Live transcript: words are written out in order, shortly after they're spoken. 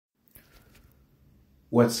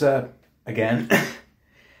What's up again?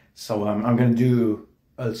 So I'm gonna do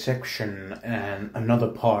a section and another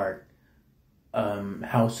part,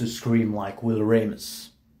 how to scream like Will Ramos,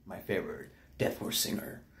 my favorite deathcore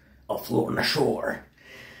singer of Lorna Shore.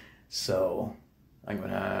 So I'm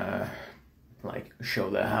gonna like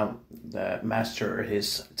show how the master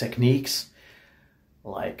his techniques,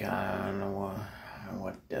 like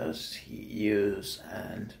what does he use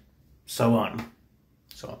and so on.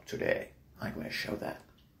 So today I'm going to show that.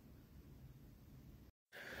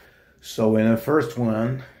 So in the first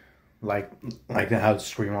one, like how to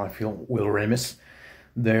scream like Will Ramos,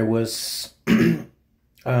 there was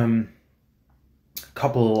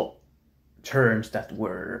couple terms that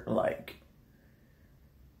were like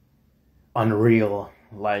unreal.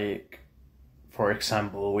 Like, for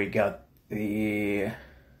example, we got the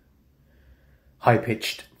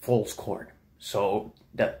high-pitched false chord, so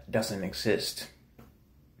that doesn't exist.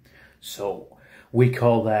 So we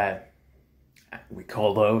call those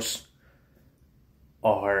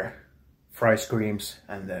our fry screams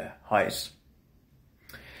and the highs.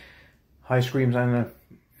 High screams and the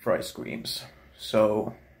fry screams.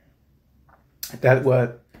 So that's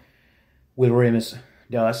what Will Ramos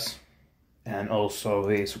does, and also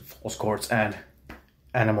these false chords and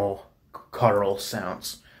animal guttural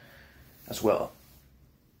sounds as well.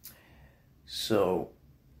 So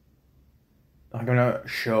I'm gonna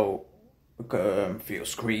show a few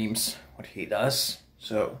screams what he does.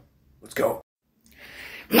 So let's go.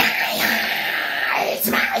 My eyes,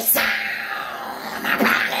 my sound, my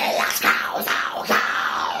body just goes so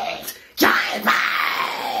cold. Giant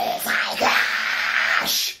eyes, I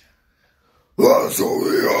crash. That's all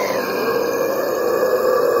the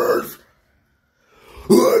earth.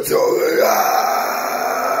 That's all the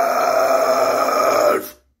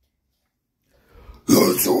earth.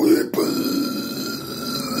 That's all the blood.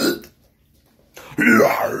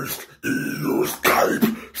 Last in your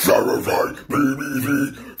Skype, Saturday,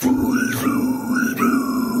 BBC,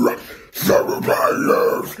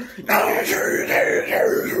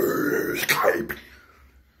 Skype.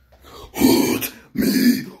 Hurt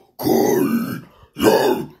me, call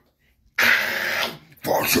you.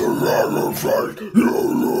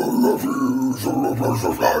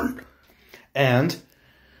 And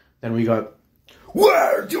then we got,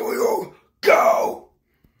 where do you go?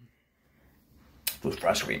 Those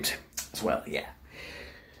fry screams as well, yeah.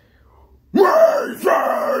 Where say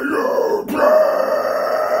you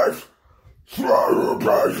place? Swallow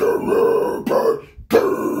place